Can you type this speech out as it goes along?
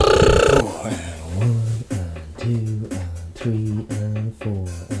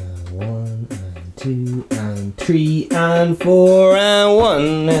and 4 and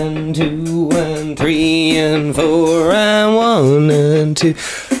 1 and 2 and 3 and 4 and 1 and 2.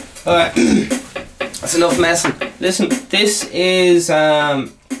 Alright, that's enough messing. Listen, this is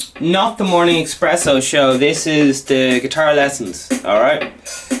not the Morning Espresso show, this is the guitar lessons, alright?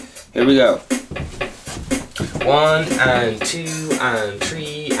 Here we go. 1 and 2 and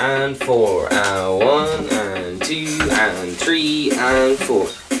 3 and 4 and 1 and 2 and 3 and 4.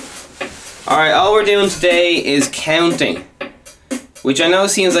 Alright, all we're doing today is counting, which I know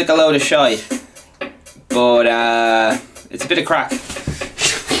seems like a load of shite, but it's a bit of crack.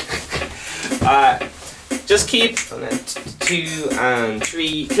 Just keep 2 and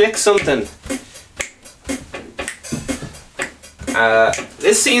 3, click something.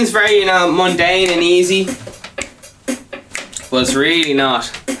 This seems very, mundane and easy, but it's really not.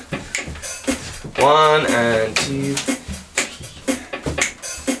 1 and 2.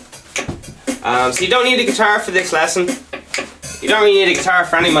 So you don't need a guitar for this lesson. You don't really need a guitar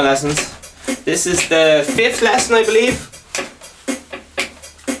for any of my lessons. This is the 5th lesson, I believe.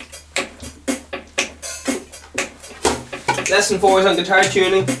 Lesson 4 is on guitar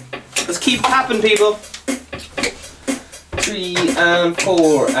tuning. Let's keep tapping, people. 3 and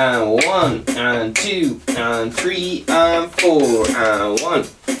 4 and 1 and 2 and 3 and 4 and 1.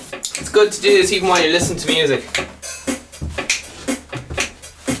 It's good to do this even while you're listening to music.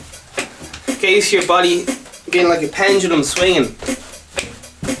 In case your body getting like a pendulum swinging.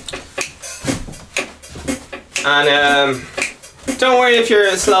 And don't worry if you're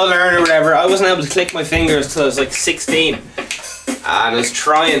a slow learner or whatever. I wasn't able to click my fingers till I was like 16. And I was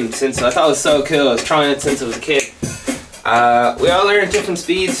trying since, I thought it was so cool, I was trying it since I was a kid. We all learn at different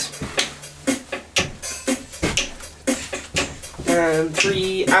speeds. And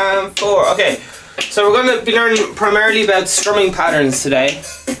 3 and 4. Okay, so we're going to be learning primarily about strumming patterns today.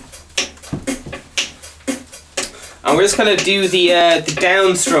 And we're just going to do the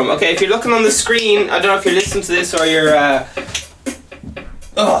down strum. Okay, if you're looking on the screen, I don't know if you're listening to this or you're...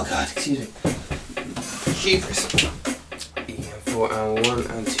 oh god, excuse me. Jeepers. 3 and 4 and 1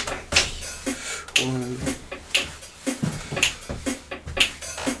 and 2 and 3.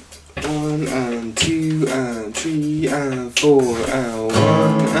 1 and 2 and 3 and 4 and 1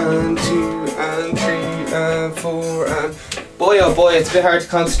 and 2 and 3 and 4 and... Boy oh boy, it's a bit hard to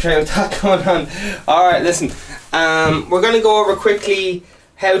concentrate with that going on. Alright, listen. We're going to go over quickly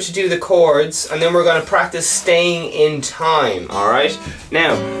how to do the chords, and then we're going to practice staying in time, alright?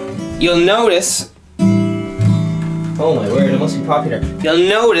 Now, you'll notice... Oh my word, it must be popular. You'll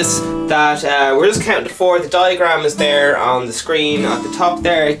notice that we're just counting to 4. The diagram is there on the screen at the top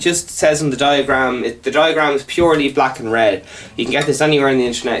there. It just says on the diagram, the diagram is purely black and red. You can get this anywhere on the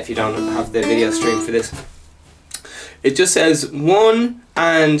internet if you don't have the video stream for this. It just says 1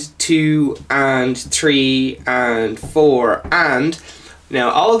 and 2 and 3 and 4 and.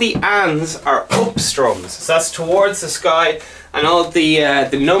 Now all the ands are up strums, so that's towards the sky, and all the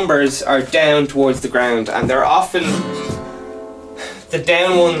numbers are down towards the ground, and they're often, the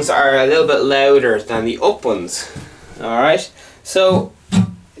down ones are a little bit louder than the up ones. Alright, so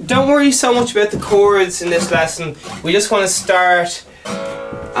don't worry so much about the chords in this lesson. We just want to start,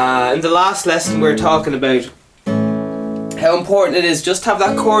 in the last lesson we were talking about how important it is just to have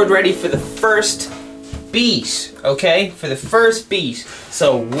that chord ready for the first beat, okay? For the first beat.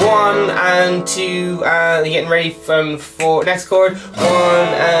 So 1 and 2 and getting ready from 4, next chord, 1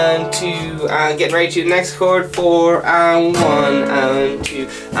 and 2 and getting ready to the next chord, 4 and 1 and 2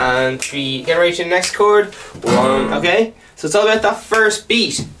 and 3, getting ready to the next chord, 1, okay? So it's all about that first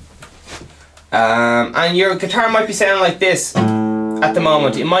beat. And your guitar might be sounding like this at the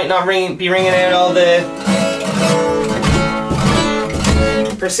moment. It might not be ringing out all the...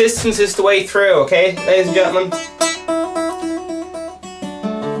 Persistence is the way through, okay, ladies and gentlemen?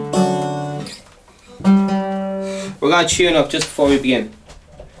 We're going to tune up just before we begin.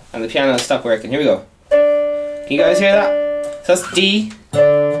 And the piano will stop working. Here we go. Can you guys hear that? So that's D.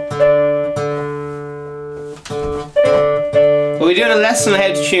 But we're doing a lesson on how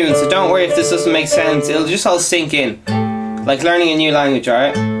to tune, so don't worry if this doesn't make sense. It'll just all sink in. Like learning a new language,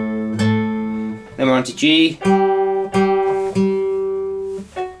 alright? Then we're on to G.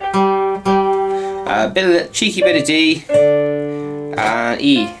 A cheeky bit of D and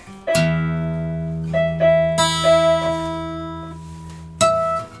E.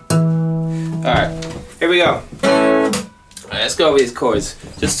 Alright, here we go. Alright, let's go over these chords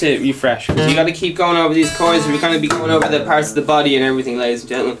just to refresh. So you got to keep going over these chords. We're going to be going over the parts of the body and everything, ladies and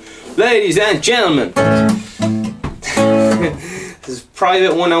gentlemen. Ladies and gentlemen! This is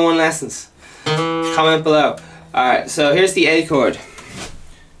private one-on-one lessons. Comment below. Alright, so here's the A chord.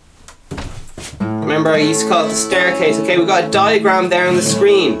 Remember I used to call it the staircase. Okay, we got a diagram there on the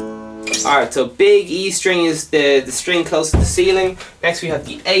screen. Alright, so big E string is the string close to the ceiling. Next we have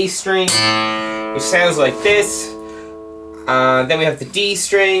the A string, which sounds like this. Then we have the D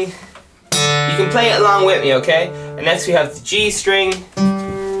string. You can play it along with me, okay? And next we have the G string.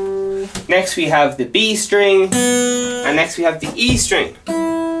 Next we have the B string. And next we have the E string.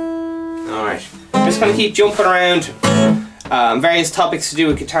 Alright, I'm just going to keep jumping around various topics to do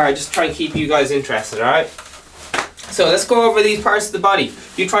with guitar. Just try to keep you guys interested, alright? So let's go over these parts of the body.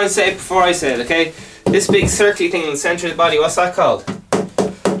 You try and say it before I say it, okay? This big circly thing in the centre of the body, what's that called?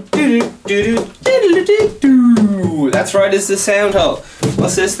 That's right, it's the sound hole.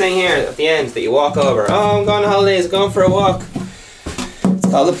 What's this thing here at the end that you walk over? Oh, I'm going on holidays, going for a walk. It's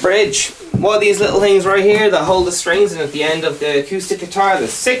called a bridge. What are these little things right here that hold the strings in at the end of the acoustic guitar?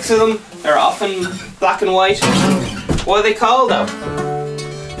 There's 6 of them. They're often black and white. What are they called though?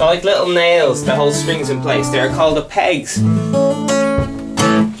 They're like little nails that hold strings in place. They're called the pegs.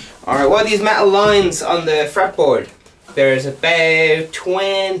 Alright, what are these metal lines on the fretboard? There's about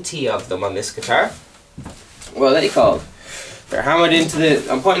 20 of them on this guitar. What are they called? They're hammered into the...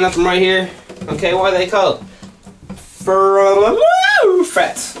 I'm pointing at them right here. Okay, what are they called?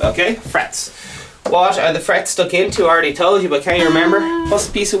 Frets. Okay, frets. What are the frets stuck into? I already told you, but can you remember? What's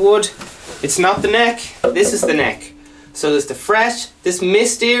the piece of wood? It's not the neck. This is the neck. So there's the fret, this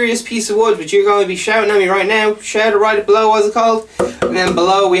mysterious piece of wood, which you're going to be shouting at me right now. Shout it right below, what's it called? And then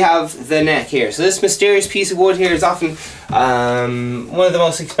below we have the neck here. So this mysterious piece of wood here is often one of the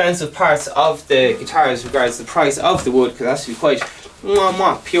most expensive parts of the guitar as regards the price of the wood, because it has to be quite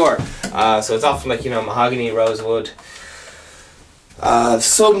pure. So it's often like, you know, mahogany, rosewood.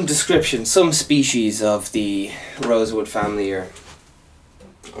 Some description, some species of the rosewood family or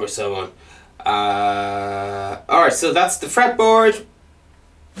so on. Alright, so that's the fretboard.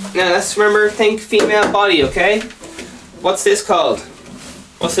 Now let's remember, think female body, okay? What's this called?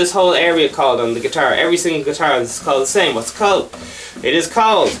 What's this whole area called on the guitar? Every single guitar is called the same. What's it called? It is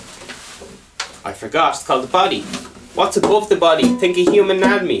called... I forgot, it's called the body. What's above the body? Think of human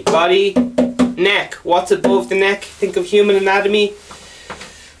anatomy. Body, neck. What's above the neck? Think of human anatomy.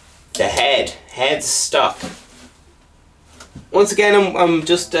 The head. Head's stock. Once again, I'm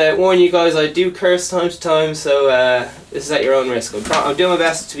just warning you guys, I do curse time to time, so this is at your own risk. I'm doing my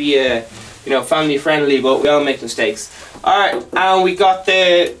best to be, you know, family friendly, but we all make mistakes. Alright, and we got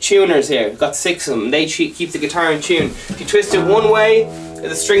the tuners here. We've got 6 of them. They keep the guitar in tune. If you twist it one way,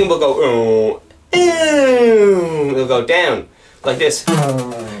 the string will go, it'll go down, like this.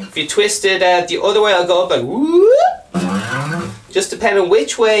 If you twist it the other way, it'll go up like, whoop. Just depending on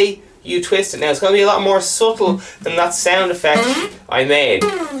which way you twist it. Now it's going to be a lot more subtle than that sound effect I made,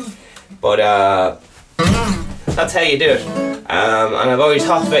 but that's how you do it. And I've already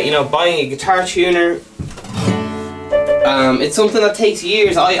talked about, you know, buying a guitar tuner. It's something that takes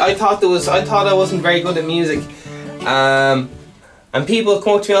years. I thought I wasn't very good at music, and people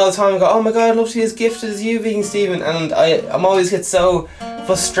come up to me all the time and go, "Oh my God, I'd love to be as gifted as you being Stephen," and I'm always get so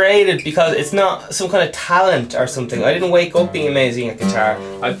frustrated because it's not some kind of talent or something. I didn't wake up being amazing at guitar.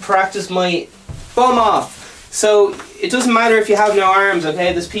 I practiced my bum off. So it doesn't matter if you have no arms,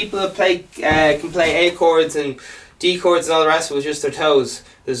 okay? There's people that can play A chords and D chords and all the rest of it with just their toes.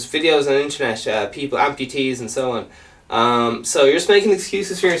 There's videos on the internet, people, amputees and so on. So you're just making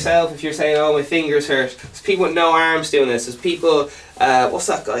excuses for yourself if you're saying, "Oh, my fingers hurt." There's people with no arms doing this. There's people, what's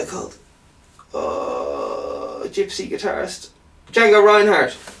that guy called? Gypsy guitarist. Django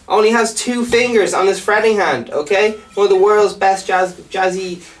Reinhardt only has 2 fingers on his fretting hand, okay? One of the world's best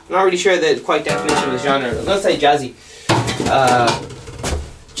jazzy, I'm not really sure the quite definition of the genre. I'm going to say jazzy.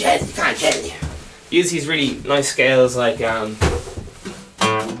 Jazzy, can't jazzy. Use these really nice scales like,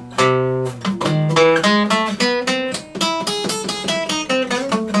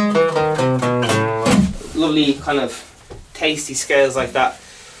 lovely kind of tasty scales like that.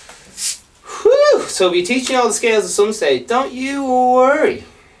 Whew. So we'll be teaching you all the scales at some stage, don't you worry.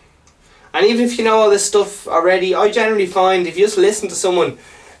 And even if you know all this stuff already, I generally find if you just listen to someone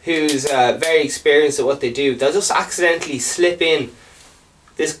who's very experienced at what they do, they'll just accidentally slip in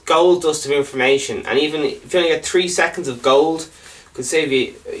this gold dust of information. And even if you only get 3 seconds of gold, could save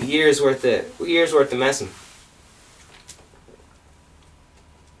you years worth of messing.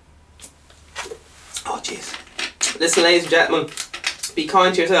 Oh jeez. Listen, ladies and gentlemen, be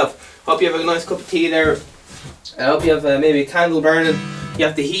kind to yourself. Hope you have a nice cup of tea there. I hope you have maybe a candle burning. You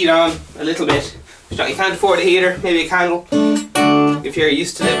have the heat on a little bit. If you can't afford a heater, maybe a candle. If you're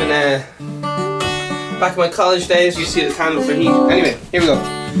used to living back in my college days, you used to use a candle for heat. Anyway, here we go.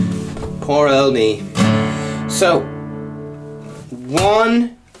 Poor old me. So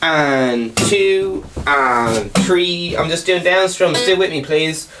 1, and 2 and 3. I'm just doing down strums. Stay with me,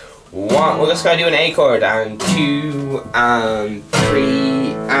 please. 1. We're just gonna do an A chord, and 2 and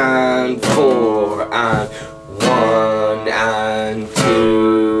 3 and 4 and 1 and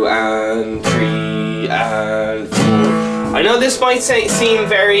 2 and 3 and 4. I know this might seem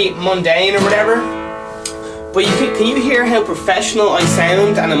very mundane or whatever, but can you hear how professional I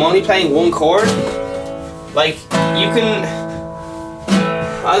sound, and I'm only playing one chord? Like, you can,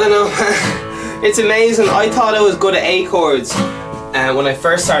 I don't know. It's amazing. I thought I was good at A chords. When I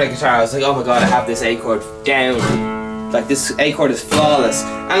first started guitar, I was like, oh my god, I have this A chord down. Like, this A chord is flawless.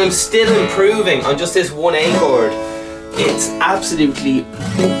 And I'm still improving on just this one A chord. It's absolutely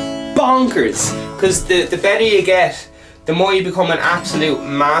bonkers. Because the better you get, the more you become an absolute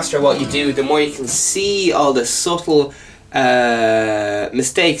master of what you do, the more you can see all the subtle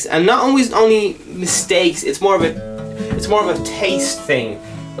mistakes. And not always only mistakes, it's more of a taste thing.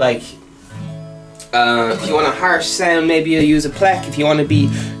 Like, if you want a harsh sound, maybe you'll use a pleck. If you want to be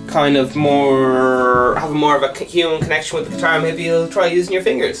kind of have more of a human connection with the guitar, maybe you'll try using your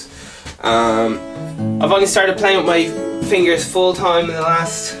fingers. I've only started playing with my fingers full time in the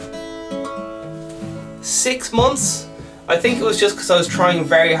last 6 months. I think it was just because I was trying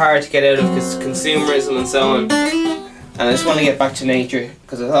very hard to get out of consumerism and so on. And I just want to get back to nature,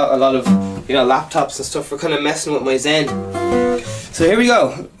 because I thought a lot of, you know, laptops and stuff were kind of messing with my zen. So here we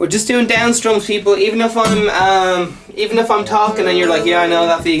go. We're just doing down strums, people. Even if I'm talking and you're like, yeah, I know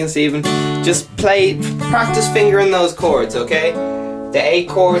that, Vegan Stephen, just practice fingering those chords, okay? The A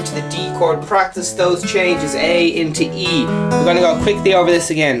chord to the D chord, practice those changes, A into E. We're gonna go quickly over this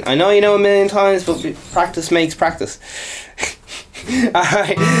again. I know you know a million times, but practice makes practice.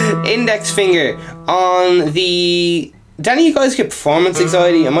 Alright, index finger on the... Do any of you guys get performance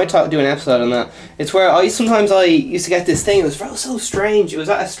anxiety? I might do an episode on that. It's where I used to get this thing. It was so strange. It was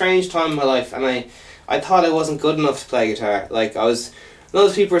at a strange time in my life, and I thought I wasn't good enough to play guitar. Like, those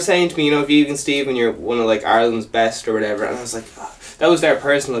people were saying to me, you know, Vegan Stephen, you're one of like Ireland's best or whatever, and I was like, oh, that was their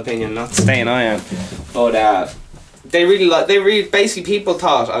personal opinion, not saying I am. But basically people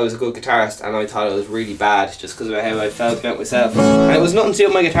thought I was a good guitarist, and I thought I was really bad just because of how I felt about myself. And it was nothing to do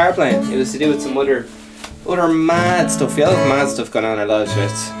with my guitar playing. It was to do with some other mad stuff. We all have mad stuff going on in our lives, where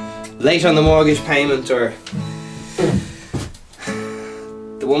it's late on the mortgage payment, or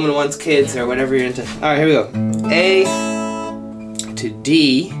the woman wants kids, or whatever you're into. Alright, here we go. A to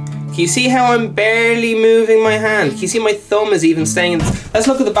D. Can you see how I'm barely moving my hand? Can you see my thumb is even staying in Let's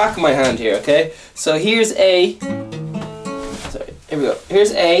look at the back of my hand here, okay? So here's A. Sorry, here we go.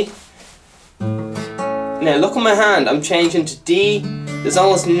 Here's A. Now look at my hand. I'm changing to D. There's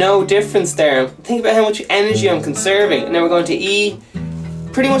almost no difference there. Think about how much energy I'm conserving. And then we're going to E.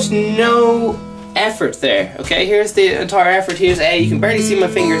 Pretty much no effort there. Okay, here's the entire effort. Here's A. You can barely see my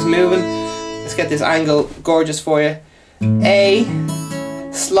fingers moving. Let's get this angle gorgeous for you. A.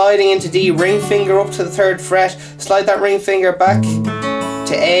 Sliding into D. Ring finger up to the 3rd fret. Slide that ring finger back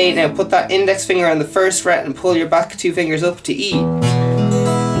to A. Now put that index finger on the 1st fret and pull your back 2 fingers up to E.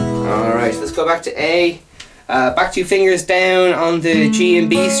 Alright, let's go back to A. Back 2 fingers down on the G and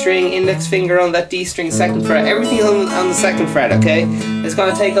B string, index finger on that D string, 2nd fret. Everything on the 2nd fret, okay? It's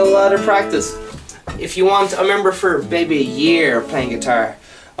going to take a lot of practice. If you want, I remember for maybe a year playing guitar,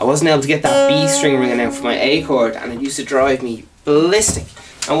 I wasn't able to get that B string ringing out for my A chord, and it used to drive me ballistic.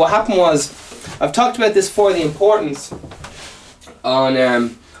 And what happened was, I've talked about this before, the importance on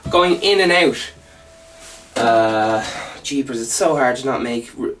going in and out. Jeepers, it's so hard to not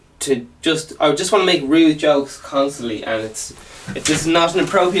make... I just want to make rude jokes constantly, and this is not an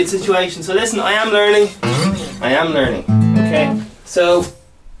appropriate situation. So listen, I am learning, okay? So,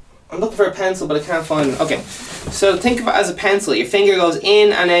 I'm looking for a pencil, but I can't find it. Okay, so think of it as a pencil. Your finger goes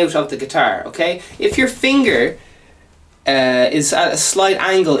in and out of the guitar, okay? If your finger is at a slight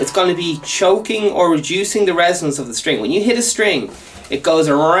angle, it's going to be choking or reducing the resonance of the string. When you hit a string, it goes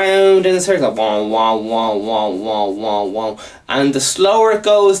around in a circle, wah, wah, wah, wah, wah, wah, wah. And the slower it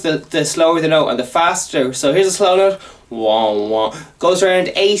goes, the slower the note, and the faster. So here's a slow note, wah, wah. Goes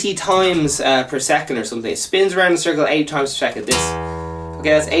around 80 times per second or something. It spins around in a circle 80 times per second.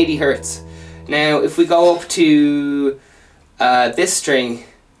 Okay, that's 80 hertz. Now, if we go up to this string,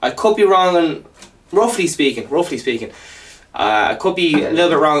 I could be wrong on, roughly speaking, I could be a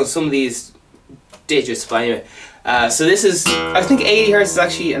little bit wrong on some of these digits, but anyway. So this is, I think 80 hertz is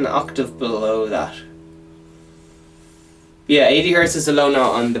actually an octave below that. Yeah, 80 hertz is the low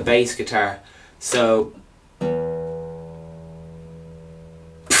note on the bass guitar. So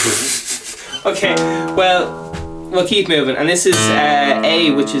okay, well, we'll keep moving. And this is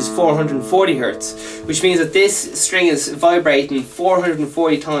A, which is 440 hertz, which means that this string is vibrating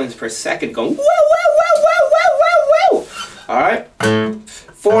 440 times per second, going wow, wow, wow, wow, wow, wow, wow. Alright?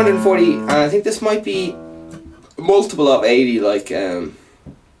 440, and I think this might be a multiple of 80, like, I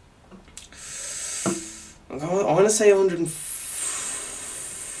want to say 140.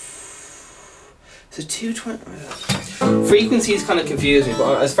 So 220. Frequencies kind of confuse me,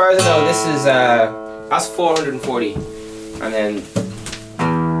 but as far as I know, this is that's 440, and then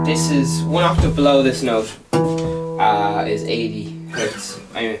this is one octave below this note is 80 hertz.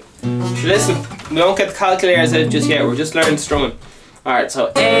 Anyway, so listen, we won't get the calculators out just yet. We're just learning strumming. All right,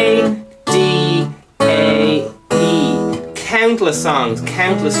 so A, D, A, E. Countless songs,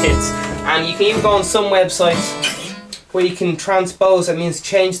 countless hits, and you can even go on some websites where you can transpose, that means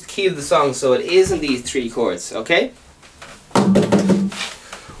change the key of the song so it isn't these 3 chords, okay?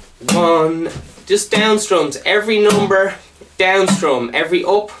 1, just down strums, every number down strum, every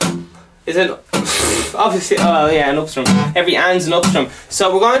up is an, obviously, oh yeah, an up strum, every and's an up strum.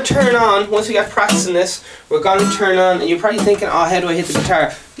 So we're going to turn on, once we get practicing this, we're going to turn on, and you're probably thinking, oh, how do I hit the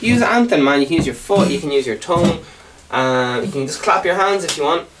guitar? Use anything, man. You can use your foot, you can use your tongue, you can just clap your hands if you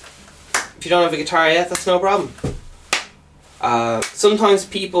want. If you don't have a guitar yet, that's no problem. Sometimes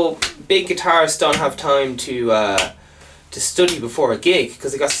people, big guitarists, don't have time to study before a gig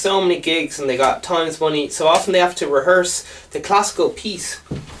because they got so many gigs and they got time's money. So often they have to rehearse the classical piece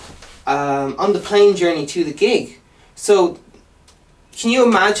on the plane journey to the gig. So can you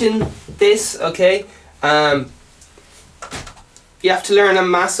imagine this? Okay, you have to learn a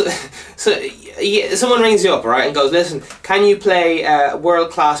massive. So someone rings you up, right, and goes, "Listen, can you play a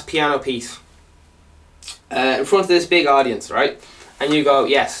world-class piano piece in front of this big audience, right?" And you go,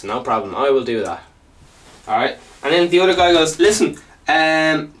 "Yes, no problem, I will do that." Alright? And then the other guy goes, "Listen,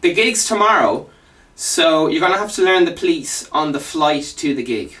 the gig's tomorrow, so you're going to have to learn the piece on the flight to the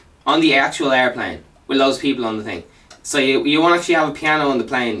gig, on the actual airplane, with those people on the thing. So you won't actually have a piano on the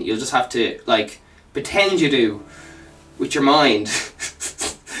plane, you'll just have to, like, pretend you do, with your mind,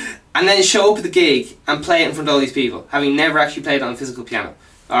 and then show up at the gig and play it in front of all these people, having never actually played on a physical piano."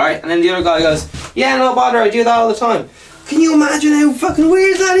 Alright, and then the other guy goes, "Yeah, no bother, I do that all the time." Can you imagine how fucking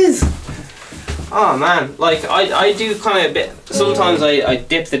weird that is? Oh man, like I do kind of a bit, sometimes I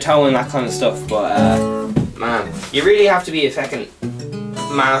dip the toe in that kind of stuff, but man, you really have to be a fucking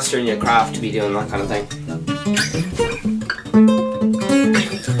master in your craft to be doing that kind of thing.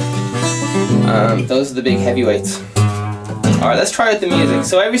 Those are the big heavyweights. Alright, let's try out the music.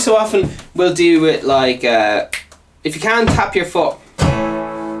 So every so often we'll do it like, if you can, tap your foot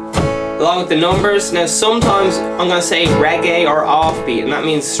along with the numbers. Now sometimes I'm going to say reggae or offbeat, and that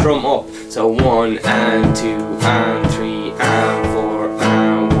means strum up. So 1 and 2 and 3 and 4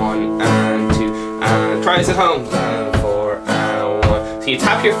 and 1 and 2 and try this at home. And 4 and 1. So you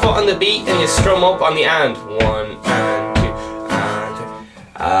tap your foot on the beat and you strum up on the and. 1 and 2 and 3.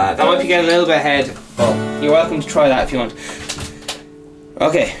 That might be getting a little bit ahead, but you're welcome to try that if you want.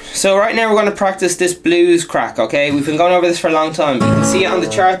 Okay, so right now we're going to practice this blues crack, okay? We've been going over this for a long time. You can see it on the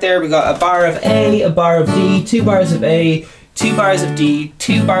chart there. We got a bar of A, a bar of D, 2 bars of A, 2 bars of D,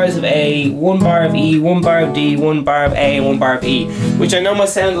 2 bars of A, 1 bar of E, 1 bar of D, 1 bar of A, and 1 bar of E. Which I know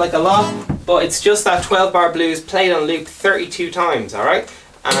must sound like a lot, but it's just that 12 bar blues played on loop 32 times, alright?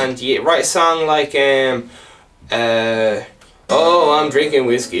 And you write a song like, oh, I'm drinking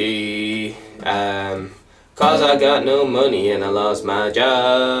whiskey, cause I got no money and I lost my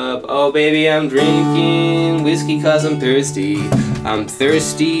job. Oh baby, I'm drinking whiskey cause I'm thirsty. I'm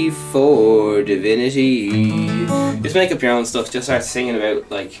thirsty for divinity. Just make up your own stuff, just start singing about,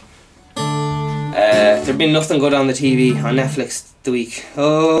 like, there'd been nothing good on the TV, on Netflix the week.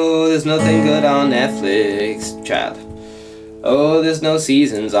 Oh, there's nothing good on Netflix, chap. Oh, there's no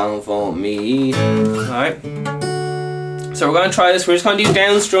seasons on for me. Alright. So we're going to try this, we're just going to do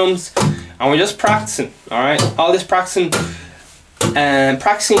down strums. And we're just practicing, alright? All this practicing,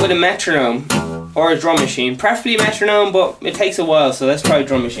 practicing with a metronome or a drum machine. Preferably a metronome, but it takes a while, so let's try a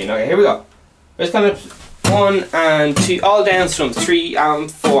drum machine. Okay, here we go. We're just going to 1 and 2, all down strums, 3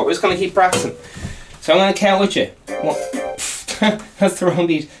 and 4. We're just going to keep practicing. So I'm going to count with you. 1, that's the wrong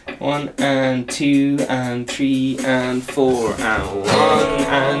beat. 1 and 2 and 3 and 4 and 1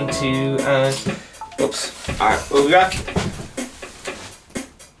 and 2 and... Oops. Alright, we'll be back.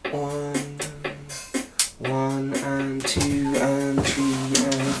 1 and 2 and 3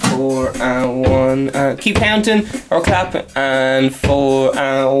 and 4 and 1 and keep counting or clapping, and 4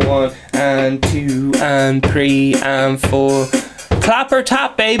 and 1 and 2 and 3 and 4. Clap or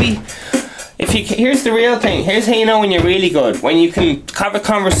tap, baby. Here's the real thing. Here's how you know when you're really good. When you can have a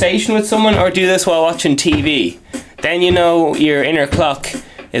conversation with someone or do this while watching TV. then you know your inner clock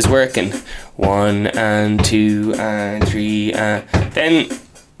is working. 1 and 2 and 3 and then,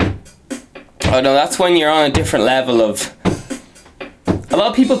 oh no, that's when you're on a different level of. A lot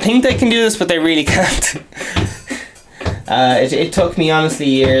of people think they can do this, but they really can't. It took me honestly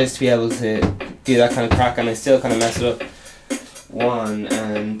years to be able to do that kind of crack, and I still kind of mess it up. 1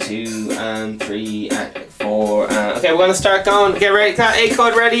 and 2 and 3 and 4 and okay, we're gonna start going. Get ready, A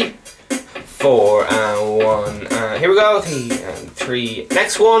chord ready. 4 and 1 and here we go. 3 and 3.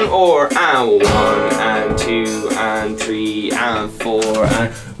 Next one, or 1 and 2 and 3 and 4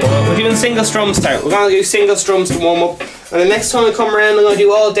 and we're doing single strum start. We're gonna do single strums to warm up, and the next time I come around I'm gonna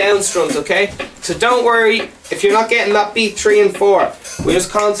do all down strums, okay? So don't worry if you're not getting that beat 3 and 4. We're just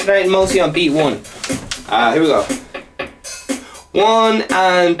concentrating mostly on beat 1. Here we go. 1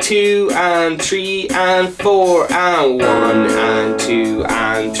 and 2 and 3 and 4 and 1 and 2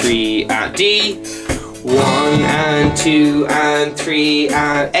 and 3 and D. 1 and 2 and 3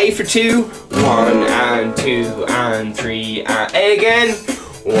 and A for 2. 1 and 2 and 3 and A again.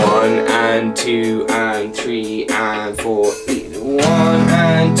 1 and 2 and 3 and 4. 1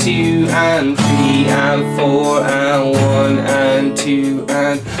 and 2 and 3 and 4 and 1 and 2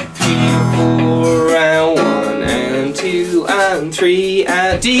 and 3 and 4 and 1 and 2 and 3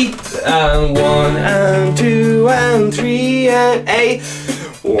 and D. And 1 and 2 and 3 and A.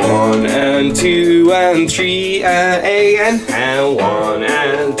 1 and 2 and 3 and A again. And 1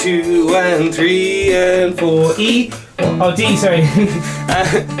 and 2 and 3 and 4 E. Oh, D, sorry.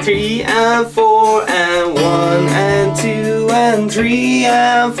 3 and 4 and 1 and 2 and 3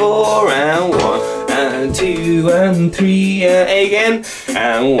 and 4 and 1 and 2 and 3 and A again.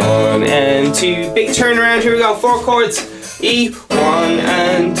 And 1 and 2. Big turnaround. Here we go. 4 chords. E. 1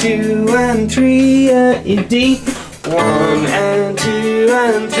 and 2 and 3 and D. 1 and 2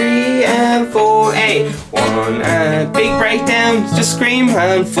 and 3 and 4 A. 1 and big breakdown. Just scream.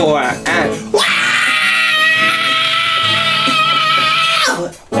 And 4 and wow.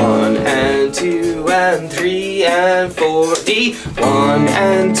 1 and 2 and 3 and 4 D. 1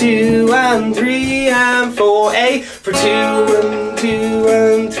 and 2 and 3 and 4 A. For 2 and 2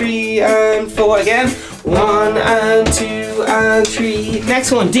 and 3 and 4 again. 1 and 2 and 3.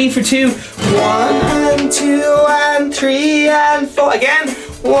 Next one, D for 2. 1 and 2 and 3 and 4 again.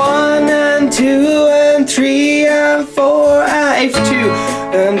 1 and 2 and 3 and 4 and A for 2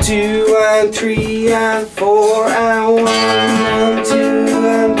 and 2 and 3 and 4 and 1 and 2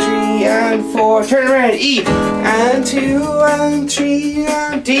 and 3 and 4. Turn around, E and 2 and 3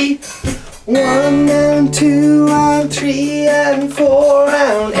 and D. 1 and 2 and 3 and 4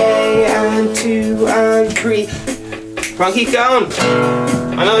 and A and 2 and 3. Come on, keep going.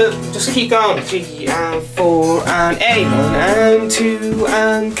 I know, just keep going. 3 and 4 and A. 1 and 2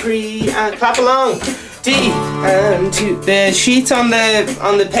 and 3 and clap along. D and 2. The sheet's on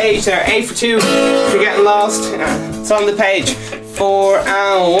the page there. A for 2. If you're getting lost, it's on the page. 4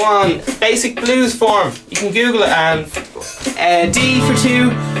 and 1. Basic blues form. You can Google it. And D for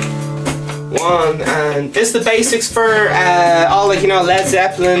 2. 1 and this is the basics for all, like, you know, Led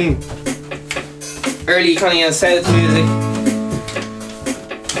Zeppelin, early kind of South music.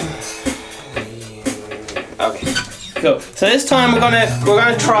 Okay, cool. So this time we're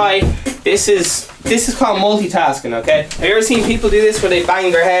gonna try. This is called multitasking. Okay. Have you ever seen people do this where they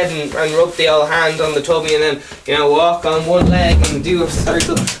bang their head and rub the old hand on the tubby and then, you know, walk on one leg and do a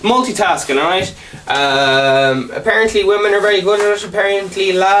circle? Multitasking, alright? Apparently women are very good at it.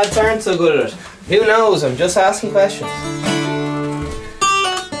 Apparently lads aren't so good at it. Who knows? I'm just asking questions.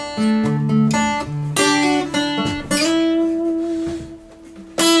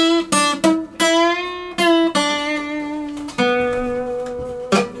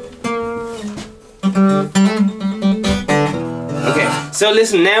 So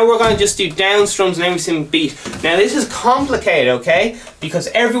listen, now we're going to just do down strums and every single beat. Now this is complicated, okay? Because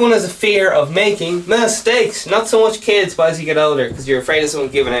everyone has a fear of making mistakes. Not so much kids, but as you get older, because you're afraid of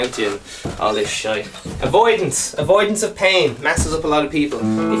someone giving out to you and all this shit. Avoidance of pain messes up a lot of people.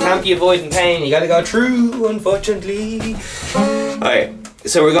 You can't be avoiding pain, you gotta go through, unfortunately. Alright,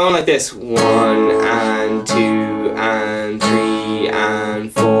 so we're going like this. 1 and 2 and 3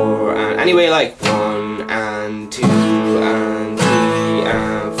 and 4 and anyway, like 1 and 2 and 3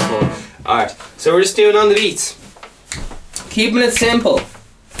 and 4. Alright, so we're just doing on the beats. Keeping it simple.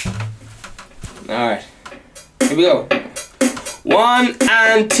 Alright, here we go. 1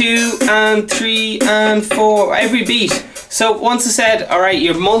 and 2 and 3 and 4, every beat. So once I said, alright,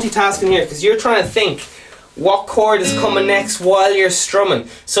 you're multitasking here because you're trying to think what chord is coming next while you're strumming.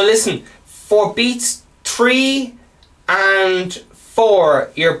 So listen, for beats 3 and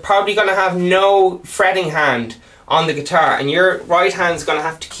 4, you're probably going to have no fretting hand on the guitar, and your right hand's gonna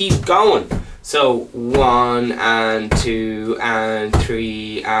have to keep going. So 1 and 2 and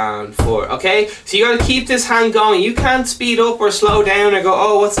 3 and 4. Okay, so you gotta keep this hand going. You can't speed up or slow down or go,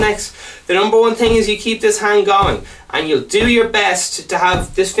 oh, what's next? The number one thing is you keep this hand going, and you'll do your best to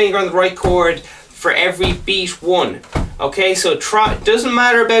have this finger on the right chord for every beat 1. Okay, so try. Doesn't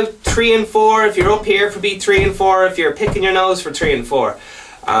matter about 3 and 4 if you're up here for beat 3 and 4. If you're picking your nose for 3 and 4,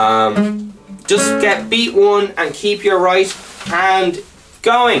 just get beat 1 and keep your right hand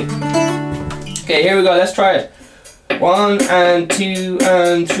going. Okay, here we go, let's try it. 1 and 2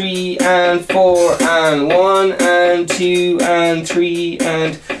 and 3 and 4 and 1 and 2 and 3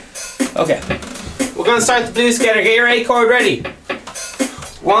 and... Okay, we're going to start the blues together. Get your A chord ready.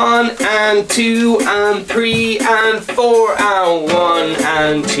 1 and 2 and 3 and 4 and 1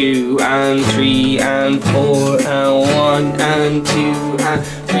 and 2 and 3 and 4 and 1 and 2 and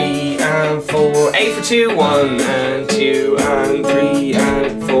 3 and 4. A for 2. 1 and 2 and 3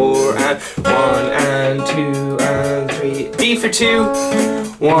 and 4 and 1 and 2 and 3. D for 2.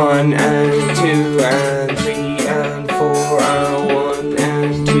 1 and 2 and 3 and 4 and 1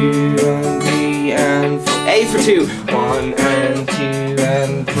 and 2 and 3 and 4. A for 2. 1 and 2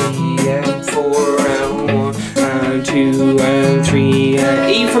 and 3 and 4 and 1 and 2 and 3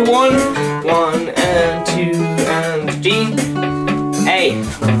 and E for 1. 1 and 2 and D. A.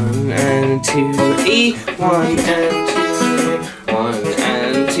 1 and 2 E. 1 and 2. 1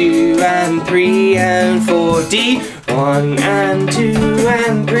 and 2 and 3 and 4 D. 1 and 2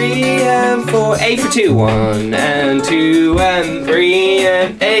 and 3 and 4. A for 2. 1 and 2 and 3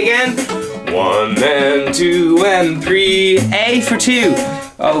 and A again. 1 and 2 and 3. A for 2.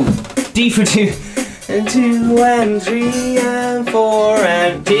 Oh, D for 2. And 2 and 3 and 4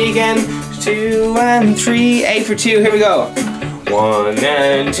 and D again. 2 and 3. A for 2. Here we go. 1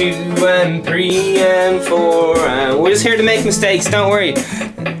 and 2 and 3 and 4 and we're just here to make mistakes, don't worry.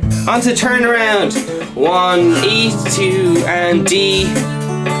 On to turnaround. 1 E 2 and D.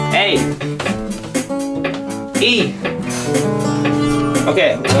 A. E.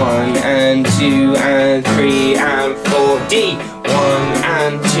 Okay, 1 and 2 and 3 and 4 D. 1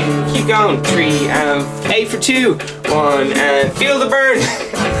 and 2, keep going. 3 and A for 2. 1 and feel the burn.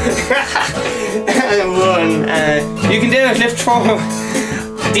 And 1 and you can do it. Lift forward.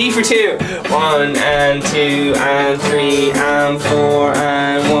 D for 2. 1 and 2 and 3 and 4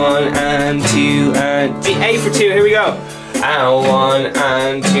 and 1 and 2 and D. A for 2. Here we go. And 1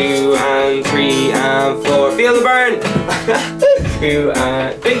 and 2 and 3 and 4. Feel the burn. 2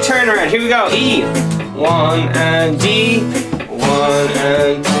 and big turnaround. Here we go. E. 1 and D. 1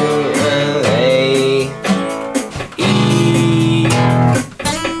 and 2 and A. E.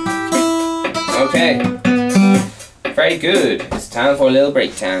 Okay. Very good. It's time for a little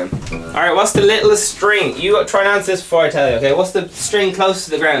break time. Alright, what's the littlest string? You try and answer this before I tell you, okay? What's the string closest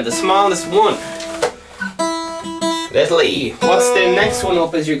to the ground? The smallest one. Little E. What's the next one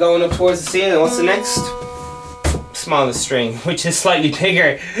up as you're going up towards the ceiling? What's the next smallest string, which is slightly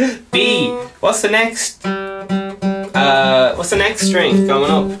bigger? B. What's the next string going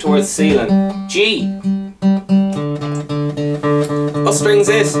up towards the ceiling? G. What string's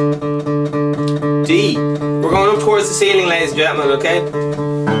this? D. We're going up towards the ceiling, ladies and gentlemen, okay?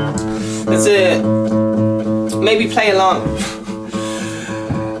 Let's maybe play along.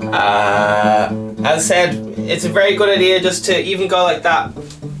 As I said, it's a very good idea just to even go like that.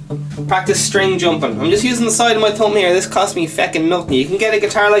 Practice string jumping. I'm just using the side of my thumb here. This cost me feckin' nothing. You can get a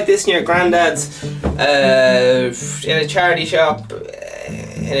guitar like this in your granddad's in a charity shop,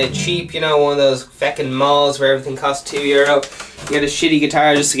 in a cheap, you know, one of those feckin' malls where everything costs €2. You get a shitty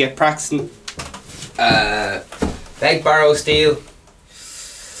guitar just to get practicing. Beg, borrow, steal.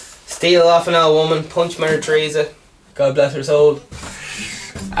 Steal off an old woman. Punch Mother Teresa. God bless her soul.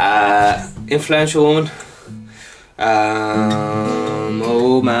 Influential woman.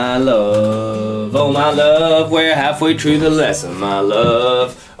 Oh my love, we're halfway through the lesson, my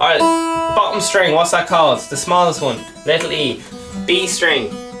love. Alright, bottom string, what's that called? It's the smallest one. Little E. B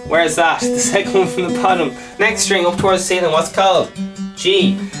string, where's that? The second one from the bottom. Next string up towards the ceiling, what's it called?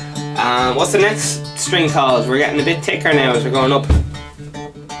 G. What's the next string called? We're getting a bit thicker now as we're going up.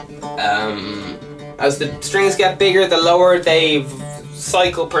 As the strings get bigger, the lower they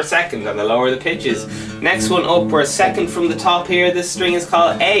cycle per second and the lower the pitches. Next one up, we're second from the top here. This string is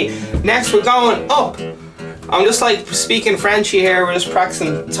called A. Next we're going up. I'm just like speaking Frenchy here. We're just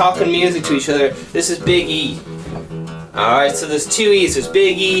practicing talking music to each other. This is big E. Alright, so there's two E's. There's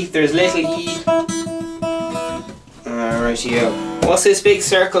big E, there's little E. Alright, you go. What's this big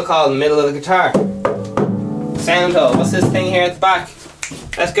circle called in the middle of the guitar? Sound hole. What's this thing here at the back?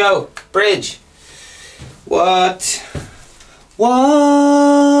 Let's go. Bridge. What? What?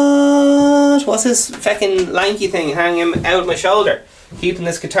 What's this fucking lanky thing hanging out of my shoulder? Keeping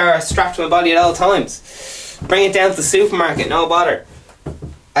this guitar strapped to my body at all times. Bring it down to the supermarket, no bother.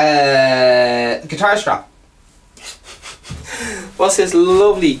 Guitar strap. What's this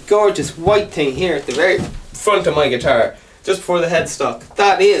lovely, gorgeous white thing here at the very front of my guitar, just before the headstock?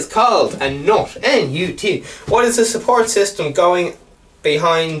 That is called a nut. N-U-T. What is the support system going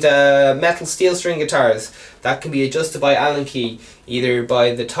behind metal steel string guitars that can be adjusted by Allen key, either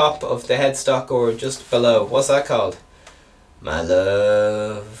by the top of the headstock or just below? What's that called? My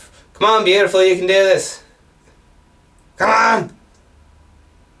love. Come on, beautiful, you can do this. Come on!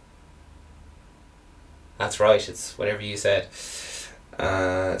 That's right, it's whatever you said.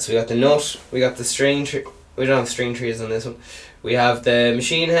 So we got the nut, we got the string tree. We don't have string trees on this one. We have the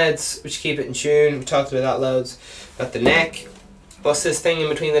machine heads, which keep it in tune. We talked about that loads. Got the neck. What's this thing in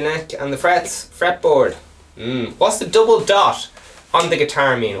between the neck and the frets? Fretboard. What's the double dot on the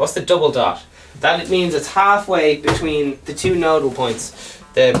guitar mean? What's the double dot? That it means it's halfway between the two nodal points,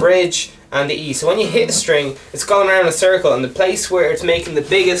 the bridge and the E. So when you hit a string, it's going around a circle, and the place where it's making the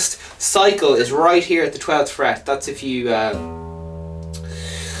biggest cycle is right here at the 12th fret. That's if you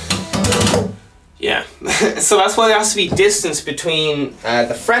yeah. So that's why there has to be distance between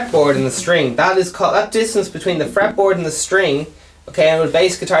the fretboard and the string. That is called, that distance between the fretboard and the string. Okay, and with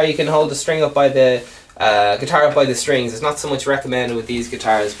bass guitar you can hold the string up by the guitar up by the strings. It's not so much recommended with these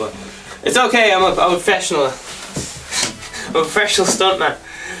guitars, but it's okay. I'm a professional. I'm a professional stuntman.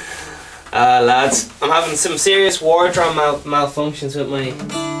 Lads, I'm having some serious wardrobe malfunctions with my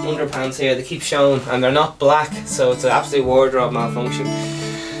underpants here. They keep showing, and they're not black, so it's an absolute wardrobe malfunction.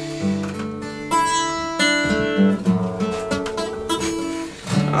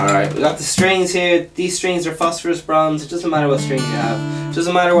 Alright, we got the strings here. These strings are phosphorus bronze. It doesn't matter what strings you have. It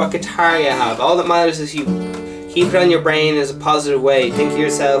doesn't matter what guitar you have. All that matters is you keep it on your brain as a positive way. Think of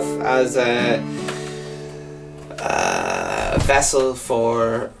yourself as a vessel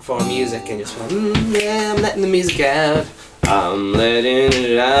for music, and just yeah, I'm letting the music out. I'm letting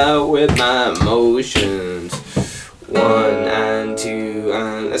it out with my emotions. 1 and 2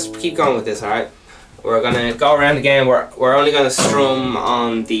 and let's keep going with this. Alright, we're gonna go around again. We're only gonna strum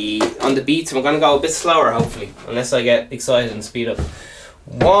on the beats, and we're gonna go a bit slower, hopefully, unless I get excited and speed up.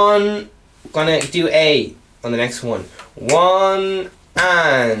 1, gonna do A on the next one. 1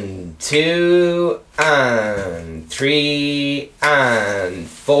 and 2 and 3 and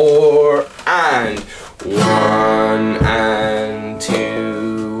 4 and 1 and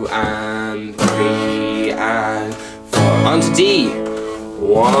 2 and 3 and 4. On to D.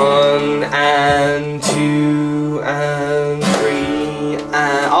 1 and 2 and 3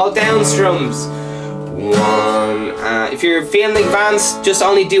 and all down strums. 1 if you're feeling advanced, just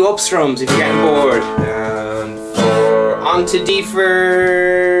only do up strums if you're getting bored. And 4. On to D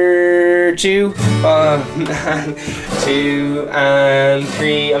for 2. 1 and 2 and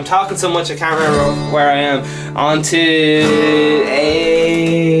 3. I'm talking so much I can't remember where I am. On to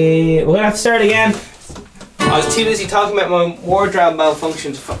A. We're gonna have to start again. I was too busy talking about my wardrobe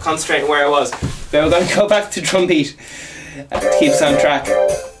malfunction to concentrate on where I was. But we're going to go back to drum beat to keep us on track.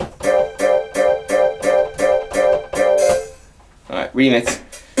 Alright, remix.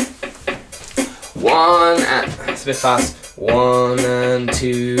 1 and... It's a bit fast. 1 and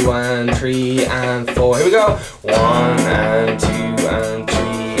 2 and 3 and 4. Here we go. 1 and 2 and 3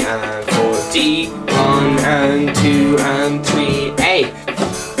 and 4. D. 1 and 2 and 3. A.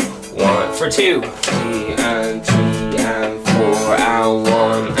 1 for 2. 3 and 3 and 4 and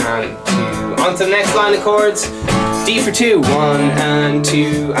 1 and 2. On to the next line of chords. D for 2. 1 and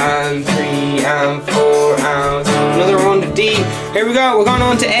 2 and 3 and 4 and another one to D. Here we go. We're going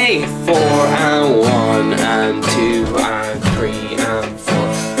on to A. 4 and 1 and 2 and 3 and 4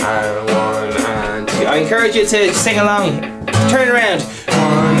 and 1 and 2. I encourage you to sing along. Turn around.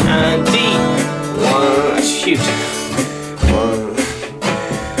 1 and D. 1. Shoot. 1.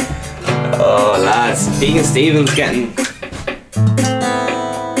 Oh lads, Deacon Stevens getting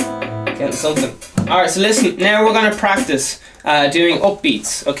something. Alright, so listen, now we're going to practice doing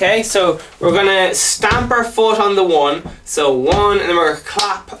upbeats, okay? So we're going to stamp our foot on the 1, so 1, and then we're going to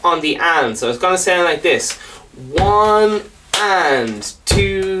clap on the and. So it's going to sound like this. 1 and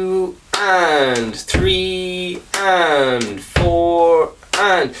 2 and 3 and 4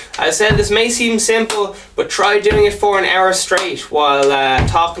 and. I said this may seem simple, but try doing it for an hour straight while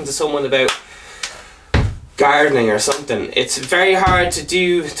talking to someone about gardening or something. It's very hard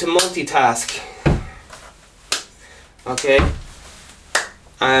to multitask. Okay,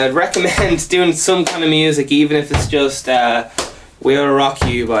 I'd recommend doing some kind of music, even if it's just We'll Rock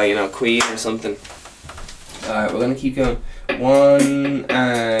You by, Queen or something. Alright, we're gonna keep going. 1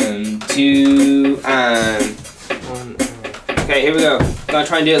 and 2 and 1 and... Okay, here we go. I'm gonna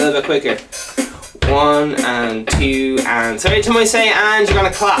try and do it a little bit quicker. 1 and 2 and... So every time I say and, you're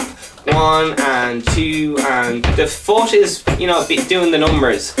gonna clap. 1 and 2 and... The foot is, you know, doing the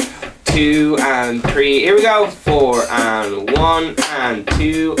numbers. 2 and 3. Here we go. 4 and 1 and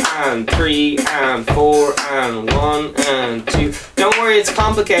 2 and 3 and 4 and 1 and 2. Don't worry, it's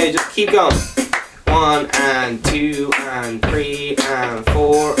complicated. Just keep going. 1 and 2 and 3 and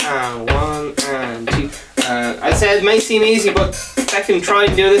 4 and 1 and 2. I said it may seem easy, but second try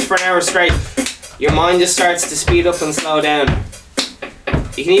and do this for an hour straight, your mind just starts to speed up and slow down.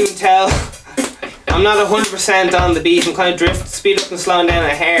 You can even tell I'm not 100% on the beat. I'm kind of speed up and slowing down a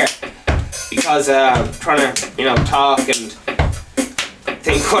hair because I'm trying to, you know, talk and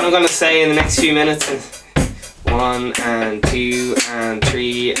think what I'm going to say in the next few minutes. 1 and 2 and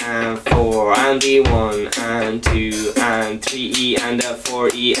 3 and 4 and the 1 and 2 and 3 and a 4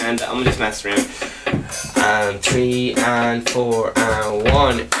 and I'm just messing around. And 3 and 4 and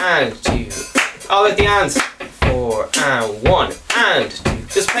 1 and 2. All at the ands. 4 and 1 and 2.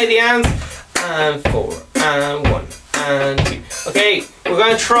 Just play the ands. And 4 and 1 and 2. Okay, we're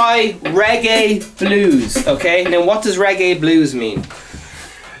going to try reggae blues. Okay, now what does reggae blues mean?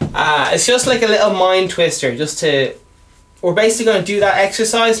 It's just like a little mind twister. We're basically going to do that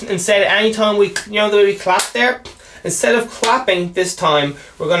exercise instead. Anytime we, you know, the way we clap there, instead of clapping this time,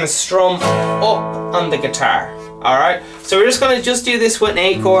 we're going to strum up on the guitar. All right. So we're just going to do this with an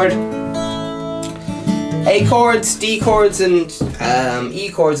A chord. A chords, D chords, and E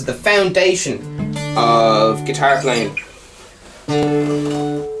chords are the foundation of guitar playing.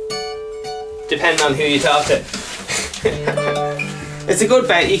 Depending on who you talk to. It's a good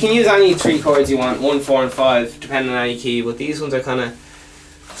bet. You can use any 3 chords you want, 1, 4 and 5, depending on any key, but these ones are kind of,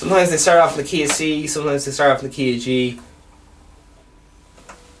 sometimes they start off in the key of C, sometimes they start off in the key of G,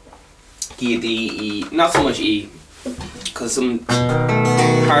 key of D, E, not so much E, because some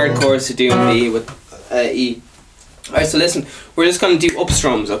hard chords to do in D with E. Alright, so listen, we're just going to do up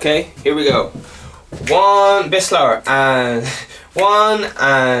strums, okay? Here we go. 1, bit slower, and 1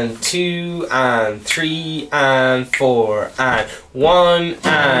 and 2 and 3 and 4 and 1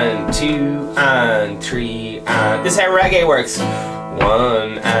 and 2 and 3 and... This is how reggae works. 1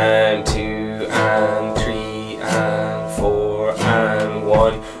 and 2 and 3 and 4 and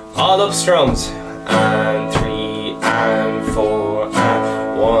 1. All up strums. And 3 and 4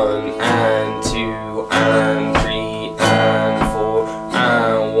 and 1 and 2 and 3 and 4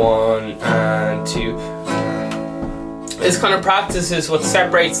 and 1 and 2. This kind of practice is what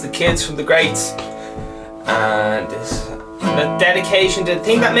separates the kids from the greats, and the dedication to the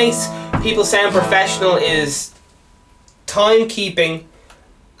thing that makes people sound professional is timekeeping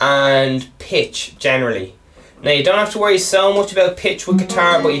and pitch generally. Now you don't have to worry so much about pitch with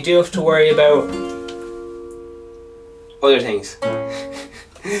guitar, but you do have to worry about other things.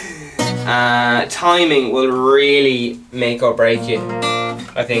 Timing will really make or break you,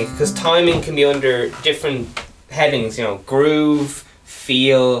 I think, because timing can be under different headings, you know, groove,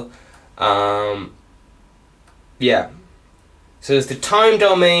 feel, yeah. So there's the time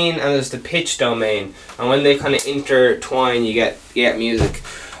domain and there's the pitch domain, and when they kind of intertwine, you get music.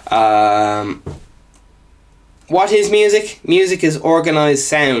 What is music? Music is organized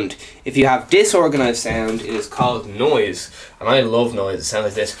sound. If you have disorganized sound, it is called noise, and I love noise. It sounds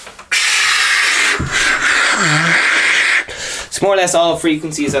like this. It's more or less all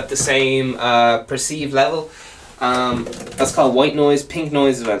frequencies at the same perceived level. That's called white noise. Pink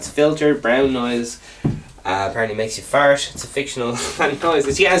noise is when it's filtered. Brown noise apparently makes you fart. It's a fictional kind of noise.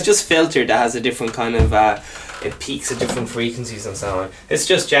 It's just filtered. That has a different kind of it peaks at different frequencies and so on. It's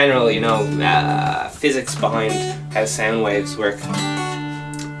just general, you know, physics behind how sound waves work.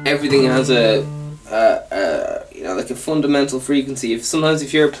 Everything has a you know, like a fundamental frequency. Sometimes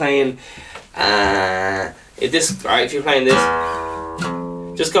if you're playing if you're playing this,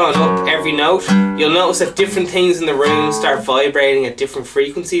 just going up every note, you'll notice that different things in the room start vibrating at different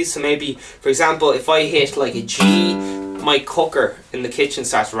frequencies. So maybe, for example, if I hit like a G, my cooker in the kitchen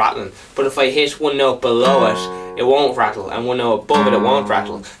starts rattling, but if I hit one note below it, it won't rattle, and one note above it, it won't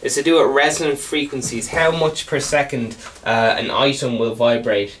rattle. It's to do with resonant frequencies, how much per second an item will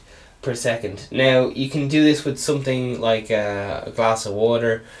vibrate per second. Now you can do this with something like a glass of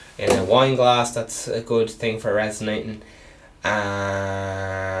water in a wine glass. That's a good thing for resonating, and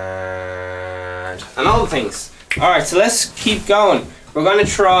all the things. Alright, so let's keep going. We're gonna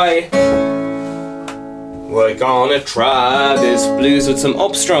try this blues with some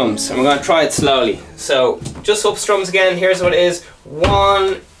up strums, and we're gonna try it slowly. So just up strums again. Here's what it is.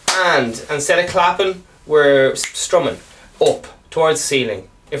 1 and instead of clapping, we're strumming up towards the ceiling.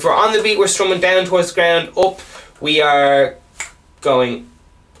 If we're on the beat, we're strumming down towards the ground. Up, we are going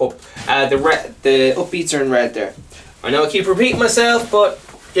up. The upbeats are in red there. I know I keep repeating myself, but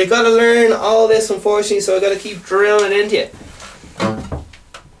you gotta learn all this, unfortunately, so I gotta keep drilling it into you.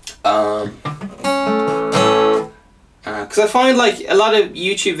 Because I find like a lot of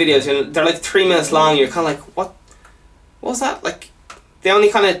YouTube videos, you know, they're like 3 minutes long. You're kind of like, what was that? Like, they only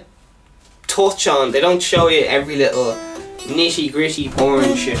kind of touch on. They don't show you every little nitty gritty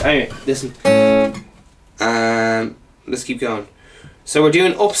boring shit. Anyway, listen. Let's keep going. So we're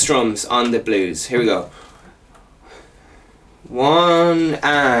doing up strums on the blues. Here we go. 1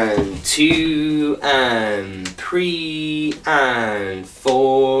 and 2 and 3 and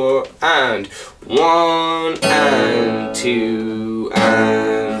 4 and 1 and 2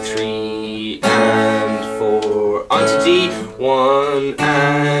 and 3 and 4 onto D. 1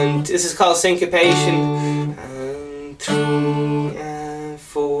 and this is called syncopation. And 3 and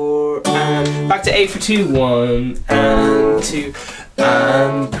 4 and back to A for 2. 1 and 2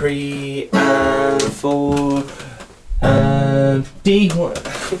 and 3 and 4 and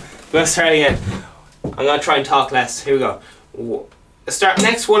D1. Let's start again. I'm gonna try and talk less. Here we go. Start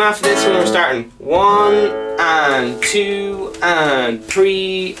next one after this one. We're starting 1 and 2 and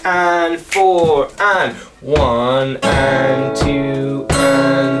 3 and 4 and 1 and 2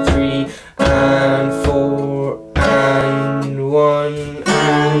 and 3 and 4 and 1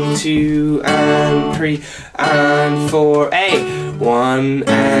 and 2 and 3 and 4. A 1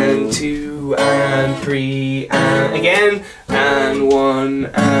 and 2 and 3 and again and 1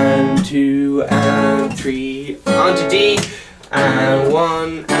 and 2 and 3 onto D and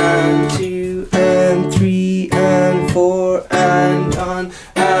 1 and 2 and 3 and 4 and on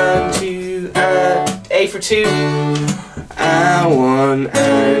and 2 and A for 2 and 1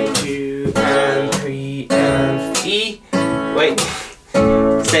 and 2 and 3 and E. Wait,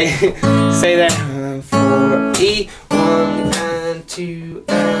 stay there. 4 E 1 and 2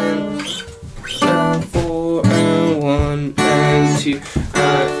 and 4 and 1 and 2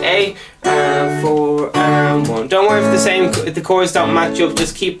 and A and 4 and 1. Don't worry if the chords don't match up,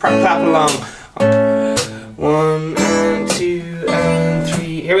 just keep clapping along. 1 and 2 and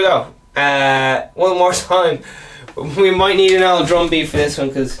 3. Here we go. One more time. We might need an old drum beat for this one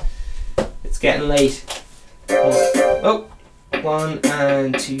because it's getting late. Oh. 1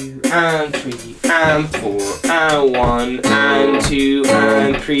 and 2 and 3 and 4 and 1 and 2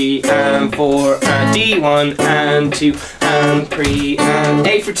 and 3 and 4 and D 1 and 2 and 3 and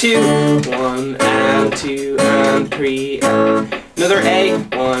A for 2 1 and 2 and 3 and another A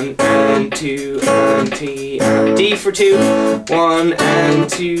 1 and 2 and 3 and D for 2 1 and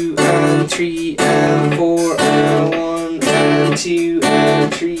 2 and 3 and 4 and 1 and 2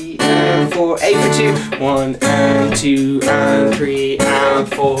 and 3 and 4 A for 2 1 and 2 and 3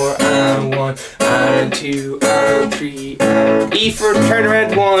 and 4 and 1 and 2 and 3 and E for turn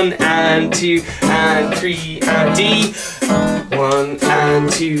around 1 and 2 and 3 and D 1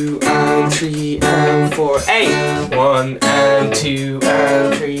 and 2 and 3 and 4 A 1 and 2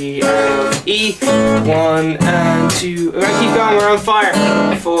 and 3 and E 1 and 2. We're gonna keep going, we're on fire.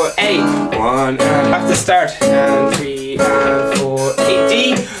 4 A 1 and back to start and 3 and 4 A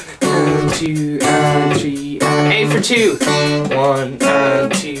D and 2 and 3 and A for 2 1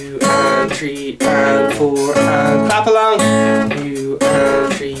 and 2 and 3 and 4 and clap along 2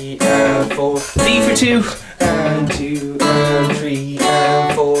 and 3 and 4 D for 2 and 2 and 3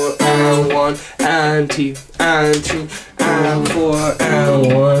 and 4 and 1 and 2 and 3 and 4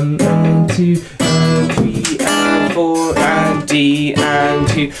 and 1 and 2 and 3 and 4 and D and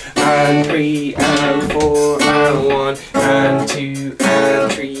 2 and 3 and 4 and 1 and 2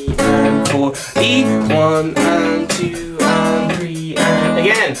 and 3 and 4 E 1 and 2 and 3 and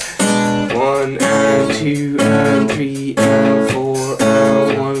again 1 and 2 and 3 and 4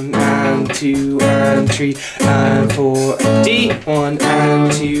 and 1 and 2 and 3 and 4 D 1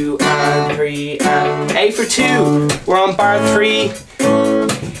 and 2 and 3 and A for 2. We're on bar 3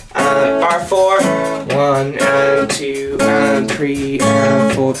 bar 4 1 and 2 and 3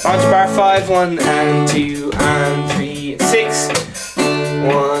 and 4 onto bar 5 1 and 2 and 3 6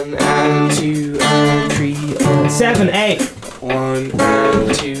 1 and 2 and 3 and 7 8 1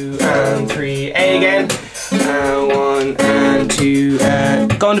 and 2 and 3 A again 1 and 2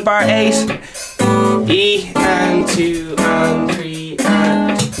 going to bar 8 E and 2 and 3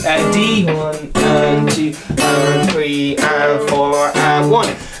 and D 1 and 2 and 3 and 4 and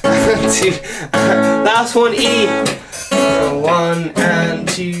 1 and 2 last one E 1 and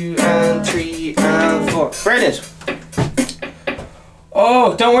 2 and 3 and 4. Brilliant.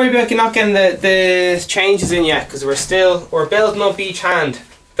 Oh, don't worry about not getting the changes in yet, because we're building up each hand.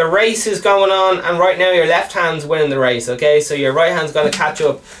 The race is going on, and right now your left hand's winning the race, okay? So your right hand's got to catch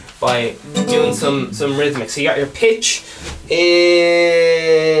up by doing some rhythmic. So you got your pitch in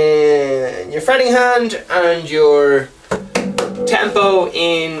your fretting hand and your tempo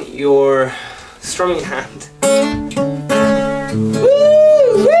in your strumming hand.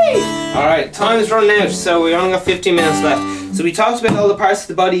 Woo-wee! Alright, time is running out, so we only got 15 minutes left. So we talked about all the parts of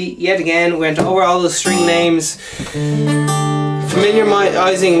the body yet again. We went over all the string names.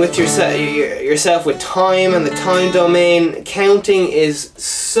 Familiarizing with yourself with time and the time domain. Counting is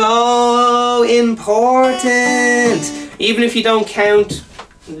so important. Even if you don't count,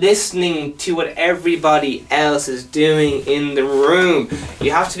 listening to what everybody else is doing in the room.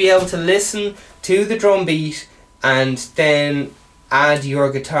 You have to be able to listen to the drum beat and then add your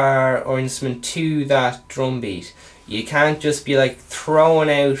guitar or instrument to that drum beat. You can't just be like throwing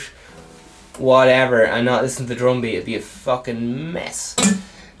out whatever and not listen to the drum beat. It'd be a fucking mess.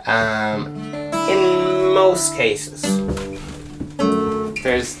 In most cases.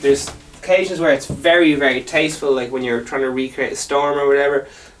 There's occasions where it's very, very tasteful, like when you're trying to recreate a storm or whatever,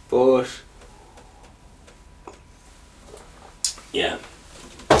 but yeah.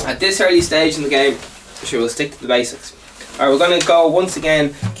 At this early stage in the game, sure, we'll stick to the basics. Alright, we're gonna go once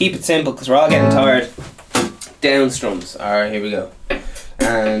again, keep it simple because we're all getting tired. Down strums. Alright, here we go.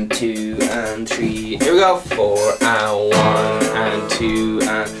 And 2 and 3. Here we go. 4 and 1 and 2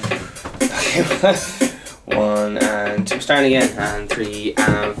 and 1 and 2. Starting again. And 3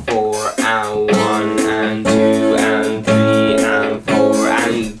 and 4 and 1 and 2 and 3 and 4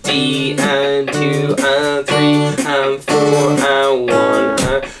 and D and 2 and 3 and 4 and 1.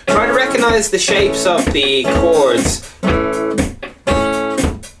 Try to recognize the shapes of the chords.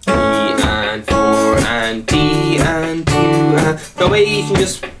 And D and 2 the way you can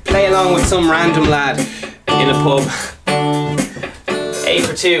just play along with some random lad in a pub. A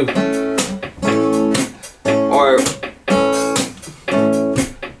for 2 or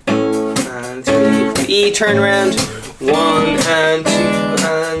and 3 E, turn around. 1 and 2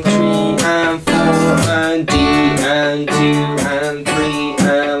 and 3 and 4 and D and 2 and 3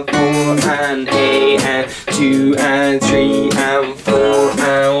 and 4 and A and 2 and 3 and 4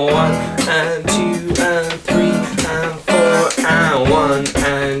 and 1 and 2 and 3 and 4 and 1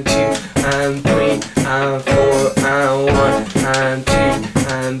 and 2 and 3 and 4 and 1 and 2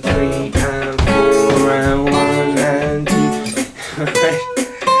 and 3 and 4 and 1 and 2.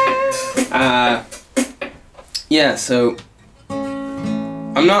 Yeah, so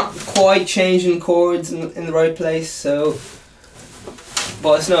I'm not quite changing chords in the right place, so,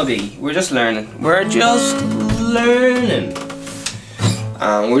 but it's no biggie. We're just learning. We're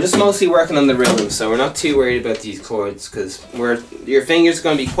just mostly working on the rhythm, so we're not too worried about these chords because your fingers are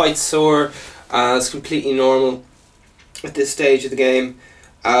going to be quite sore. It's completely normal at this stage of the game.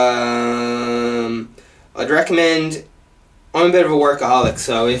 I'd recommend. I'm a bit of a workaholic,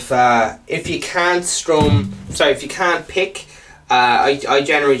 so if you can't if you can't pick, I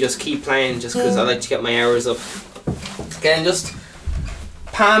generally just keep playing just because I like to get my hours up. Again, just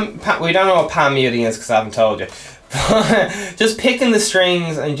palm we don't know what palm muting is because I haven't told you. Just picking the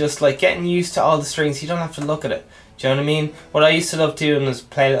strings and just like getting used to all the strings. You don't have to look at it. Do you know what I mean? What I used to love doing was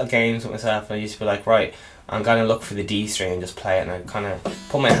play little games with myself. And I used to be like, right, I'm gonna look for the D string and just play it. And I kind of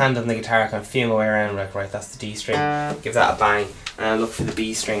put my hand on the guitar, kind of feel my way around. Like, right, that's the D string. Give that a bang, and I look for the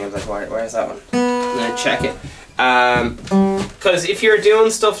B string. I was like, where's that one? And then check it. Because if you're doing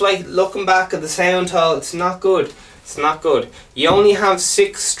stuff like looking back at the sound hole, it's not good. It's not good. You only have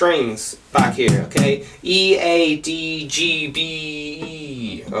 6 strings back here, okay? E, A, D, G, B,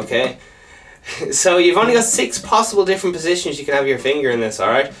 E, okay? So you've only got 6 possible different positions you can have your finger in this,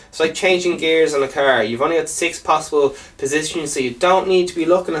 alright? It's like changing gears on a car. You've only got 6 possible positions, so you don't need to be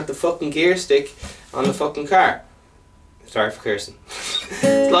looking at the fucking gear stick on the fucking car. Sorry for cursing.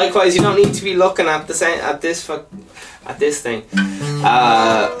 Likewise, you don't need to be looking at the at this thing.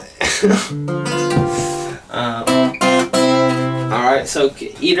 Alright, so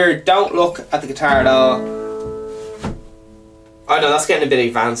either don't look at the guitar at all. Oh no, that's getting a bit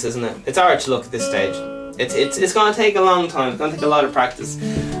advanced, isn't it? It's hard to look at this stage. It's going to take a long time. It's going to take a lot of practice.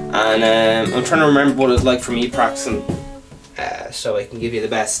 And I'm trying to remember what it was like for me practicing, so I can give you the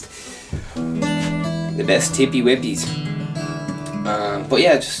best tippy whippies. But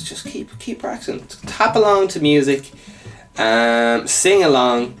yeah, just keep practicing. Tap along to music. Sing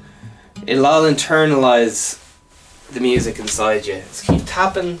along. It'll all internalize the music inside you. Just keep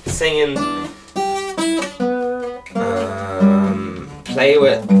tapping, singing. Play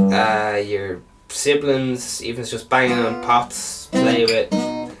with your siblings, even just banging on pots, play with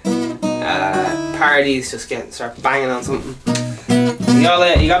parties, just start banging on something.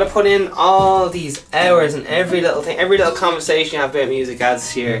 You gotta put in all these hours, and every little thing, every little conversation you have about music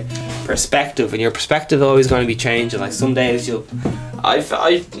adds to your perspective, and your perspective is always going to be changing. Like some days I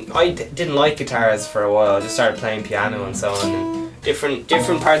didn't like guitars for a while. I just started playing piano and so on. And different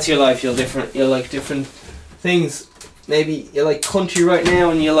parts of your life, you'll like different things. Maybe you like country right now,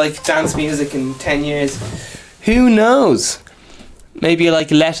 and you like dance music in 10 years. Who knows? Maybe you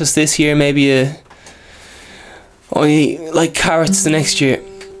like lettuce this year. Maybe you like carrots the next year.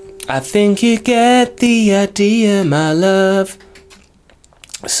 I think you get the idea, my love.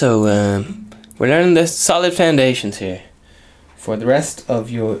 So we're learning the solid foundations here for the rest of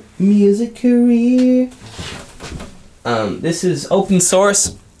your music career. This is open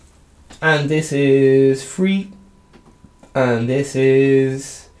source, and this is free, and this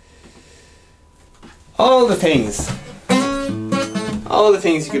is all the things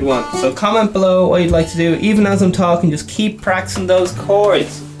you could want. So comment below what you'd like to do. Even as I'm talking, just keep practicing those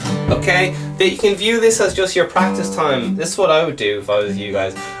chords, okay? That you can view this as just your practice time. This is what I would do if I was you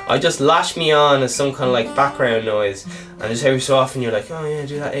guys. I just lash me on as some kind of like background noise, and just every so often you're like, oh yeah,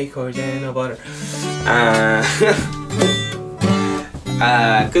 do that A chord, yeah, no bother.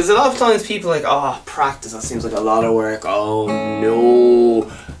 Because a lot of times people are like, oh, practice, that seems like a lot of work. Oh no,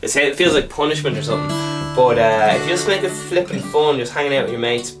 it feels like punishment or something. But if you just make it flippin' fun, just hanging out with your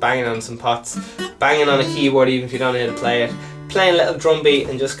mates, banging on some pots, banging on a keyboard even if you don't know how to play it, playing a little drum beat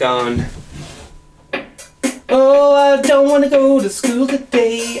and just going, oh, I don't want to go to school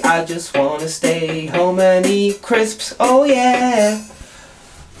today, I just want to stay home and eat crisps, oh yeah.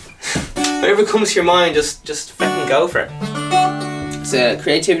 Whatever comes to your mind, just fucking go for it. So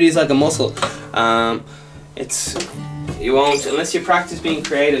creativity is like a muscle. You won't, unless you practice being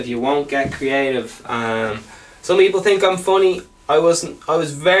creative, you won't get creative. Some people think I'm funny. I wasn't. I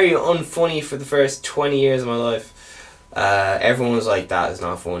was very unfunny for the first 20 years of my life. Everyone was like, that is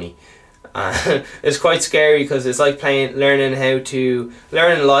not funny. It's quite scary because it's like learning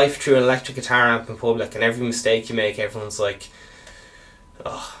life through an electric guitar amp in public, and every mistake you make, everyone's like,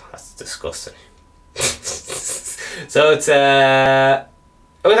 oh, that's disgusting. So it's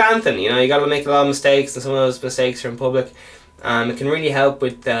with Anthem, you know, you gotta make a lot of mistakes, and some of those mistakes are in public. It can really help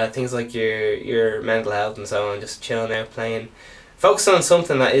with things like your mental health and so on, just chilling out, playing. Focus on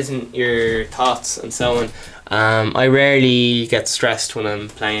something that isn't your thoughts and so on. I rarely get stressed when I'm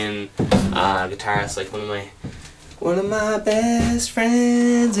playing guitar. It's like one of my best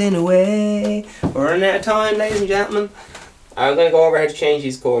friends in a way. We're running out of time, ladies and gentlemen. I'm gonna go over how to change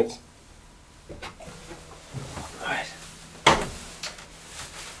these chords.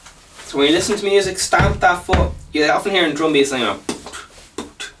 So when you listen to music, stamp that foot. You often hear in drum beats like,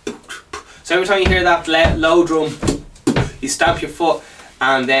 so every time you hear that low drum, you stamp your foot,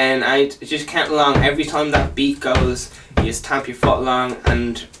 and then just count along. Every time that beat goes, you just tap your foot along,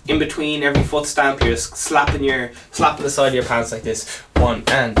 and in between every foot stamp, you're just slapping the side of your pants like this. 1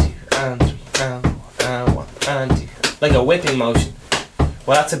 and 2 and 3 and 1 and 2, like a whipping motion.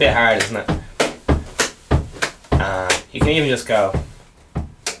 Well, that's a bit hard, isn't it? You can even just go.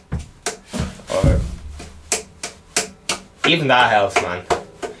 Or even that helps, man.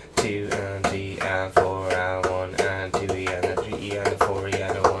 2 and 3 and 4 and 1 and 2 E and a 3 E and a 4 E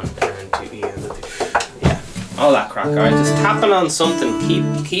and a 1 and 2 E and a 3. Yeah, all that crack. Alright, just tapping on something.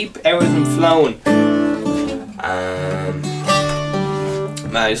 Keep everything flowing.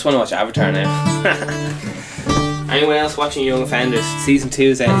 Man, I just want to watch Avatar now. Anyone else watching Young Offenders? Season 2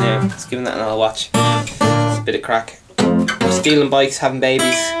 is out now. Just giving that another watch. It's a bit of crack. Stealing bikes, having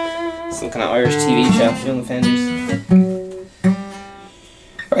babies. Some kind of Irish TV show, Young Offenders.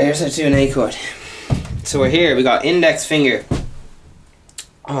 Right, here's how to do an A chord. So we're here, we got index finger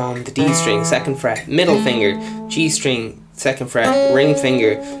on the D string, 2nd fret, middle finger, G string, 2nd fret, ring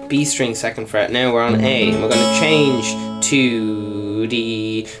finger, B string, 2nd fret. Now we're on A, and we're going to change to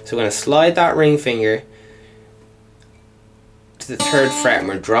D. So we're going to slide that ring finger to the 3rd fret, and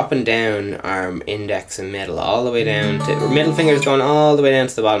we're dropping down our index and middle all the way down to our middle finger is going all the way down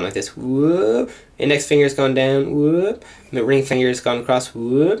to the bottom like this. Whoop. Index finger is going down. Whoop. The ring finger is going across.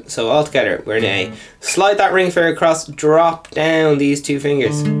 Whoop. So all together we're in A. Slide that ring finger across. Drop down these 2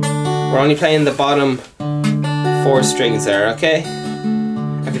 fingers. We're only playing the bottom 4 strings there. Okay.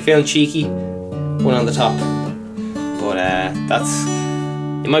 If you're feeling cheeky, 1 on the top. But that's.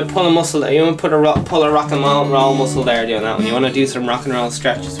 You might pull a muscle there. You might pull a rock and roll muscle there doing that one. You want to do some rock and roll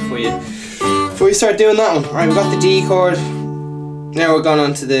stretches before you start doing that one. Alright, we got the D chord. Now we're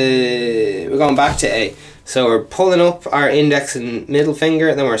going back to A. So we're pulling up our index and middle finger,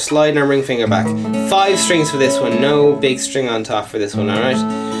 and then we're sliding our ring finger back. 5 strings for this one, no big string on top for this one, alright?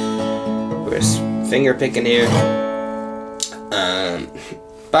 We're finger picking here.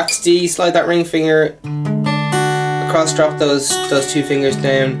 Back to D, slide that ring finger across, drop those 2 fingers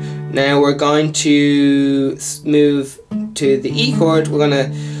down. Now we're going to move to the E chord. We're going to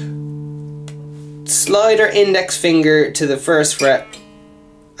slide our index finger to the 1st fret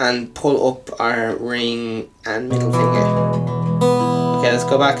and pull up our ring and middle finger. Okay, let's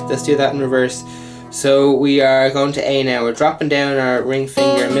go back, let's do that in reverse. So we are going to A now. We're dropping down our ring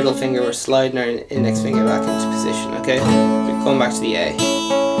finger and middle finger. We're sliding our index finger back into position, okay? We're going back to the A.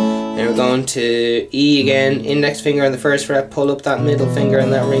 Then we're going to E again. Index finger on the 1st fret. Pull up that middle finger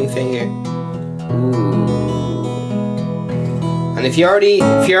and that ring finger. Ooh. And if you already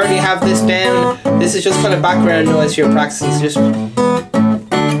have this down, this is just kind of background noise for your practicing. So just 1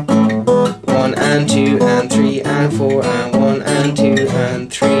 and 2 and 3 and 4 and 1 and 2 and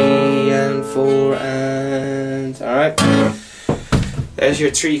 3 and 4 and... Alright. There's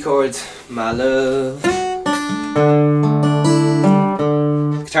your 3 chords, my love.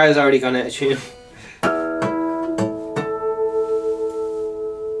 Guitar's already gone out of tune.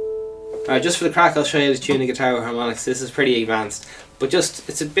 Alright, just for the crack I'll show you the tune of guitar with harmonics. This is pretty advanced, but just,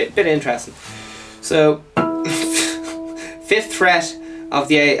 it's a bit interesting. So, 5th fret of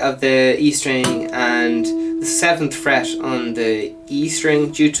the E string and the 7th fret on the E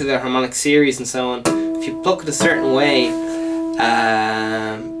string, due to their harmonic series and so on. If you pluck it a certain way,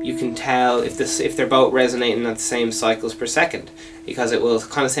 you can tell if they're both resonating at the same cycles per second, because it will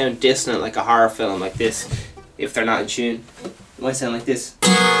kind of sound dissonant like a horror film, like this, if they're not in tune. It might sound like this.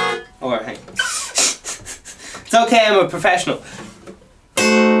 Or hang. It's okay, I'm a professional.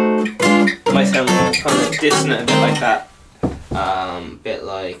 It might sound kind of dissonant, a bit like that. Bit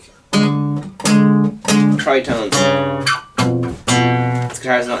like tritones. This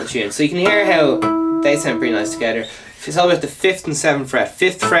guitar's not in tune. So you can hear how they sound pretty nice together. It's all about the 5th and 7th fret.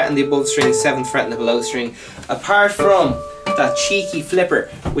 5th fret on the above string, 7th fret on the below string. Apart from that cheeky flipper,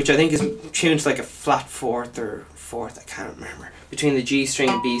 which I think is tuned to like a flat 4th or 4th, I can't remember, between the G string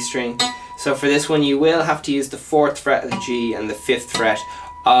and B string. So for this one you will have to use the 4th fret of the G and the 5th fret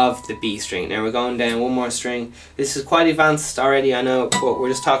of the B string. Now we're going down one more string. This is quite advanced already, I know, but we're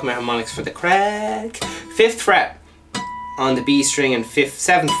just talking about harmonics for the crack. 5th fret on the B string and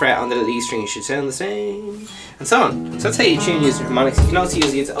 7th fret on the little E string should sound the same, and so on. So that's how you tune using harmonics. You can also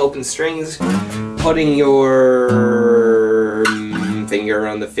use these open strings, putting your finger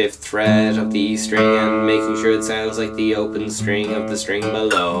on the 5th fret of the E string and making sure it sounds like the open string of the string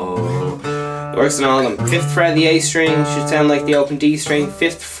below. It works on all of them. 5th fret of the A string should sound like the open D string.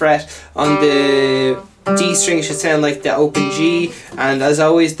 5th fret on the D string should sound like the open G. And as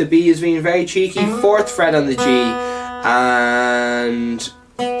always, the B is being very cheeky. 4th fret on the G and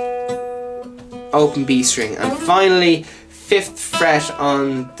open B string. And finally, 5th fret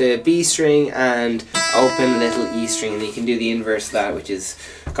on the B string and open little E string. And you can do the inverse of that, which is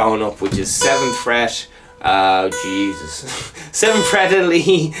going up, which is 7th fret. Oh, Jesus. 7th fret little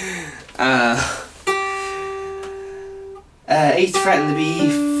E. 8th fret on the B,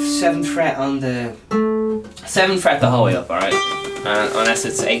 7th fret on the 7th fret the whole way up, alright? Unless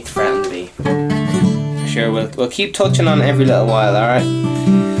it's 8th fret on the B. Sure, we'll keep touching on it every little while, alright?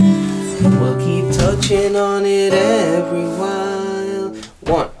 We'll keep touching on it every while.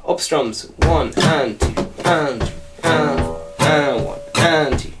 1, up strums, 1 and 2 and 3 and 1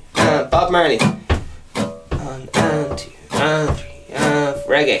 and 2 and Bob Marley. 1 and 2 and 3 and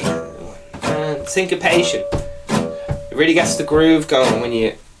reggae. And syncopation. It really gets the groove going when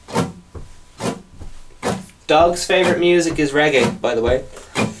you... Dog's favourite music is reggae, by the way.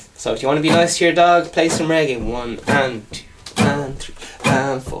 So if you want to be nice to your dog, play some reggae. 1 and 2 and 3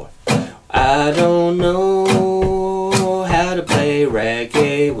 and 4. I don't know how to play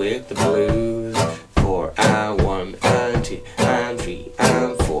reggae with the blues. 4 and 1 and 2 and 3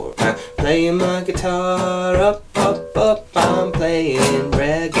 and 4. I'm playing my guitar up, up, up. I'm playing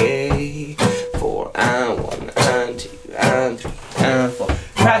reggae. 4 and 1 and 2 and 3 and 4.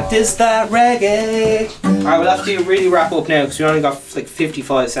 Practice that reggae. Alright, we'll have to really wrap up now because we only got like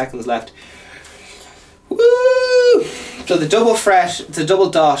 55 seconds left. Woo! So the double fret, the double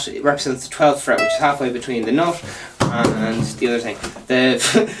dot, it represents the 12th fret, which is halfway between the note and the other thing.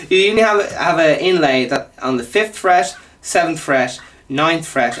 You only have an inlay that on the 5th fret, 7th fret, 9th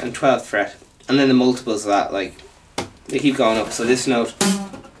fret and 12th fret, and then the multiples of that, like they keep going up. So this note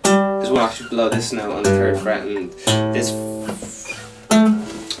is one octave below this note on the 3rd fret, and this.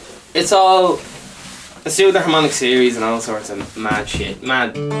 It's all. Let's do the harmonic series and all sorts of mad shit.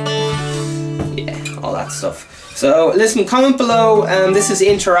 Mad. Yeah. all that stuff. So listen, comment below. This is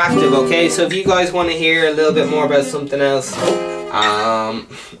interactive, okay? So if you guys want to hear a little bit more about something else,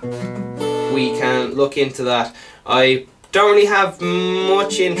 we can look into that. I don't really have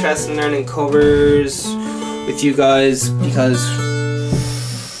much interest in learning covers with you guys because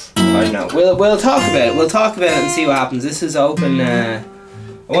I don't know. We'll talk about it. We'll talk about it and see what happens. This is open. I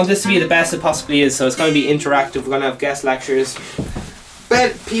want this to be the best it possibly is, so it's going to be interactive. We're going to have guest lectures.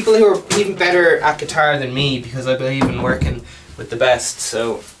 But people who are even better at guitar than me, because I believe in working with the best.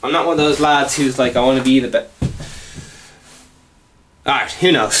 So I'm not one of those lads who's like, I want to be the best. Alright,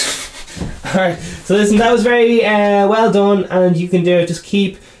 who knows? Alright, so listen, that was very well done, and you can do it. Just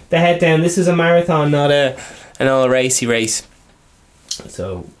keep the head down. This is a marathon, not an old racy race.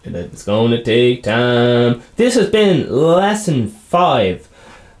 So it's going to take time. This has been lesson 5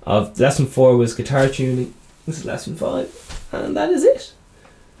 of lesson 4 was guitar tuning. This is lesson 5, and that is it.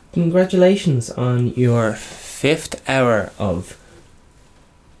 Congratulations on your 5th hour of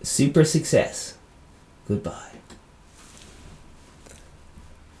super success. Goodbye.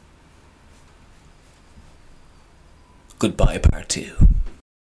 Goodbye, part 2.